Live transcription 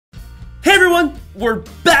everyone, we're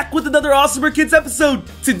back with another Awesomer Kids episode.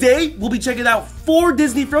 Today, we'll be checking out 4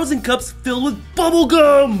 Disney Frozen cups filled with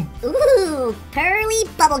bubblegum. Ooh, pearly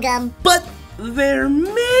bubblegum. But there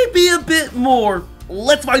may be a bit more.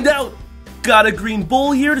 Let's find out. Got a green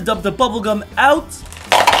bowl here to dump the bubblegum out.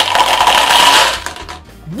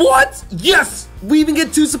 What? Yes! We even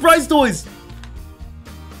get 2 surprise toys.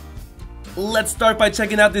 Let's start by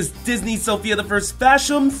checking out this Disney Sofia the First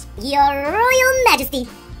FashEms. Your Royal Majesty.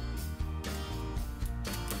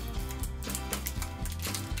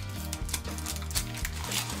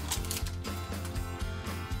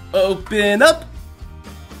 Open up.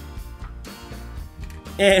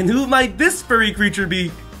 And who might this furry creature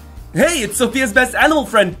be? Hey, it's Sofia's best animal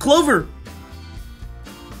friend, Clover.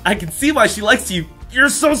 I can see why she likes you. You're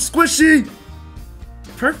so squishy.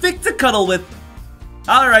 Perfect to cuddle with.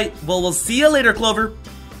 Alright, well, we'll see you later, Clover.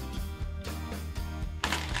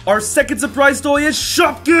 Our second surprise toy is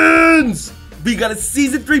Shopkins! We got a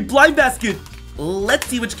Season 3 blind basket. Let's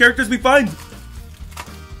see which characters we find.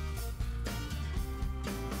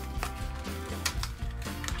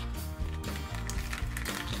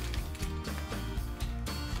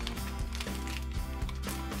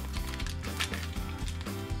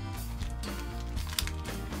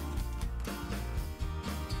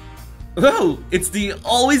 Oh, it's the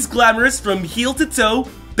always glamorous from heel to toe,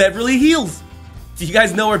 Beverly Hills. Do you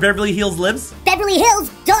guys know where Beverly Hills lives? Beverly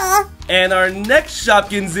Hills, duh! And our next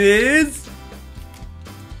Shopkins is...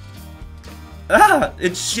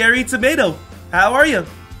 it's Sherry Tomato. How are you?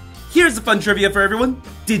 Here's a fun trivia for everyone.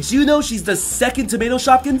 Did you know she's the second Tomato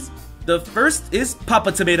Shopkins? The first is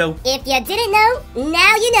Papa Tomato. If you didn't know,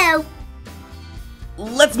 now you know.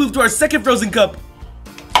 Let's move to our second Frozen cup.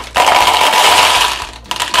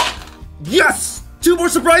 Yes! 2 more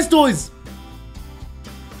surprise toys!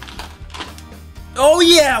 Oh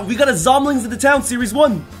yeah! We got a Zomlings in the Town Series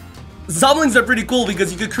 1. Zomlings are pretty cool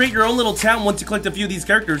because you could create your own little town once you collect a few of these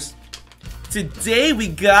characters. Today we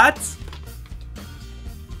got...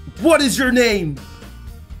 What is your name?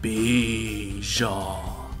 Bija.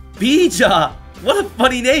 Bija! What a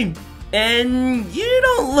funny name! And you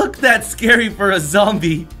don't look that scary for a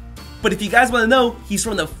zombie. But if you guys want to know, he's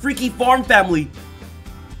from the Freaky Farm family.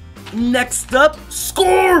 Next up,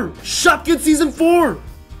 Score! Shopkins Season 4!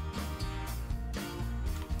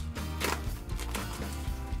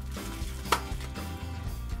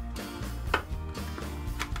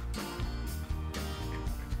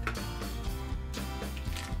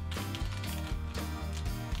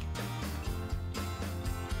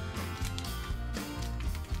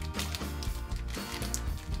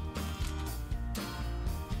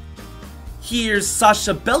 Here's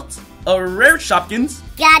Sasha Belt, a rare Shopkins.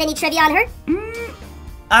 Got any trivia on her?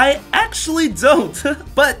 I actually don't,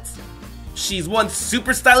 but she's one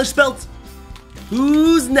super stylish belt.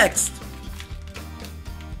 Who's next?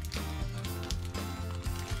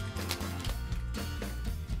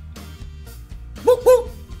 Woo woo!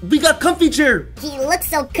 We got Comfy Chair. He looks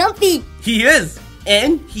so comfy. He is,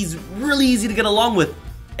 and he's really easy to get along with.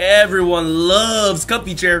 Everyone loves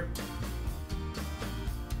Comfy Chair.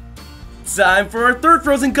 Time for our third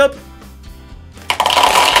Frozen cup.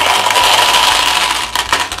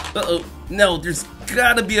 Uh-oh, no, there's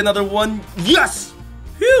gotta be another one. Yes!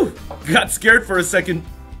 Phew! Got scared for a second.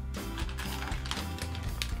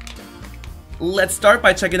 Let's start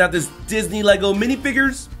by checking out this Disney Lego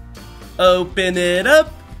minifigures. Open it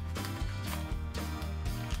up.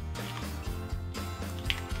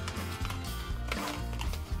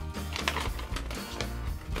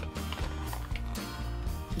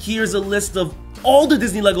 Here's a list of all the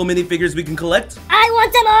Disney Lego minifigures we can collect. I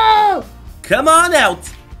want them all! Come on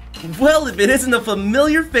out! Well, if it isn't a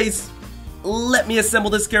familiar face, let me assemble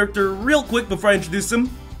this character real quick before I introduce him.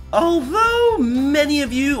 Although many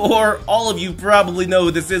of you, or all of you, probably know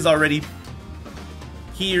who this is already.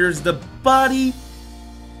 Here's the body.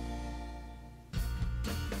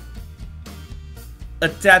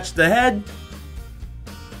 Attach the head.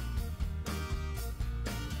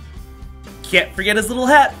 Can't forget his little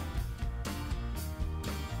hat.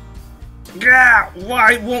 Gah!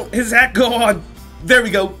 Why won't his hat go on? There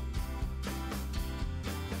we go.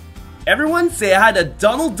 Everyone say hi to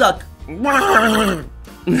Donald Duck. That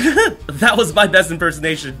was my best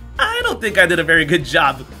impersonation. I don't think I did a very good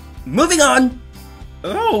job. Moving on.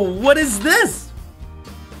 Oh, what is this?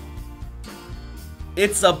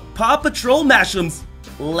 It's a Paw Patrol FashEms.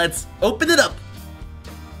 Let's open it up.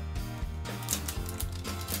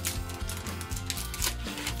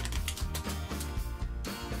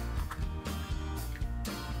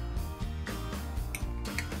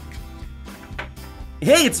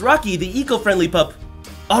 Hey, it's Rocky, the eco-friendly pup.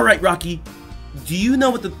 Alright, Rocky. Do you know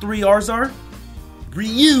what the 3 R's are?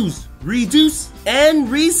 Reuse, reduce, and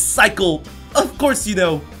recycle. Of course you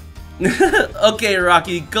know. Okay,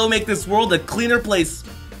 Rocky, go make this world a cleaner place.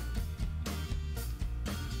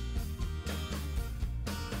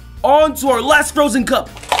 On to our last frozen cup.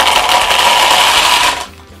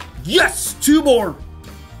 Yes, 2 more.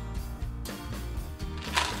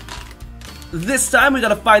 This time we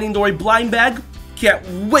got a Finding Dory blind bag. Can't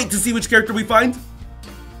wait to see which character we find.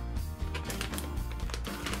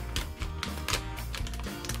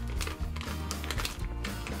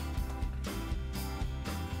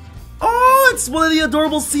 Oh, it's one of the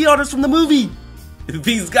adorable sea otters from the movie.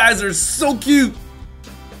 These guys are so cute.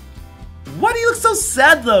 Why do you look so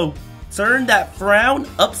sad though? Turn that frown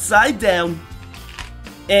upside down.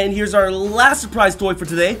 And here's our last surprise toy for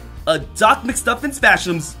today, a Doc McStuffins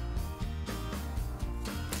FashEms.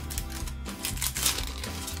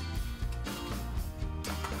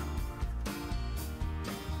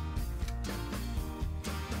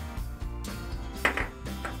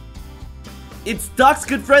 It's Doc's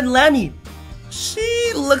good friend Lammy.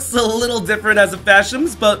 She looks a little different as a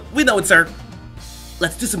FashEms, but we know it's her.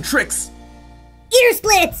 Let's do some tricks. Ear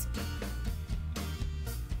splits!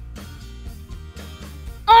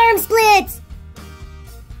 Arm splits!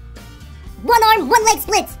 One arm, one leg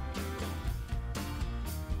splits!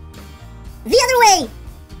 The other way!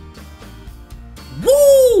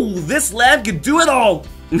 Woo! This lad can do it all!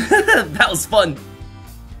 That was fun.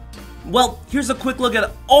 Well, here's a quick look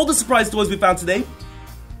at all the surprise toys we found today.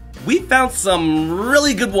 We found some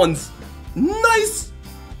really good ones. Nice!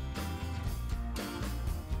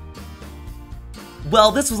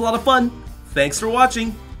 Well, this was a lot of fun. Thanks for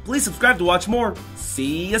watching. Please subscribe to watch more.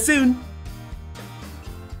 See ya soon!